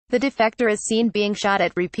The defector is seen being shot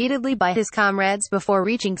at repeatedly by his comrades before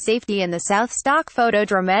reaching safety in the South. Stock photo.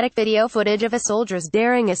 Dramatic video footage of a soldier's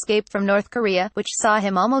daring escape from North Korea, which saw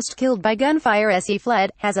him almost killed by gunfire as he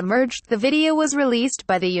fled, has emerged. The video was released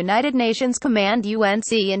by the United Nations Command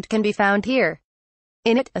UNC and can be found here.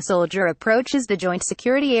 In it, a soldier approaches the joint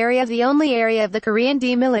security area, the only area of the Korean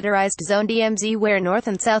Demilitarized Zone DMZ where North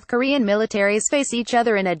and South Korean militaries face each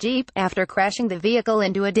other in a jeep. After crashing the vehicle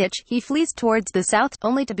into a ditch, he flees towards the south,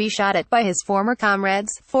 only to be shot at by his former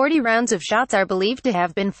comrades. 40 rounds of shots are believed to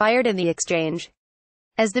have been fired in the exchange.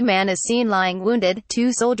 As the man is seen lying wounded,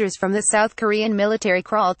 2 soldiers from the South Korean military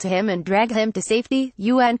crawl to him and drag him to safety.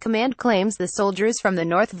 UN command claims the soldiers from the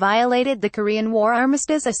north violated the Korean War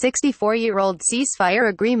armistice, a 64-year-old ceasefire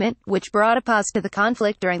agreement, which brought a pause to the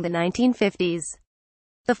conflict during the 1950s.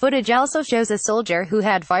 The footage also shows a soldier who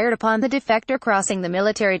had fired upon the defector crossing the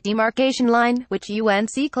military demarcation line, which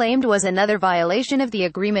UNC claimed was another violation of the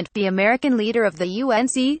agreement. The American leader of the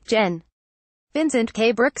UNC, Gen. Vincent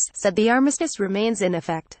K. Brooks, said the armistice remains in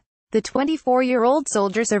effect. The 24-year-old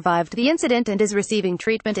soldier survived the incident and is receiving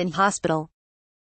treatment in hospital.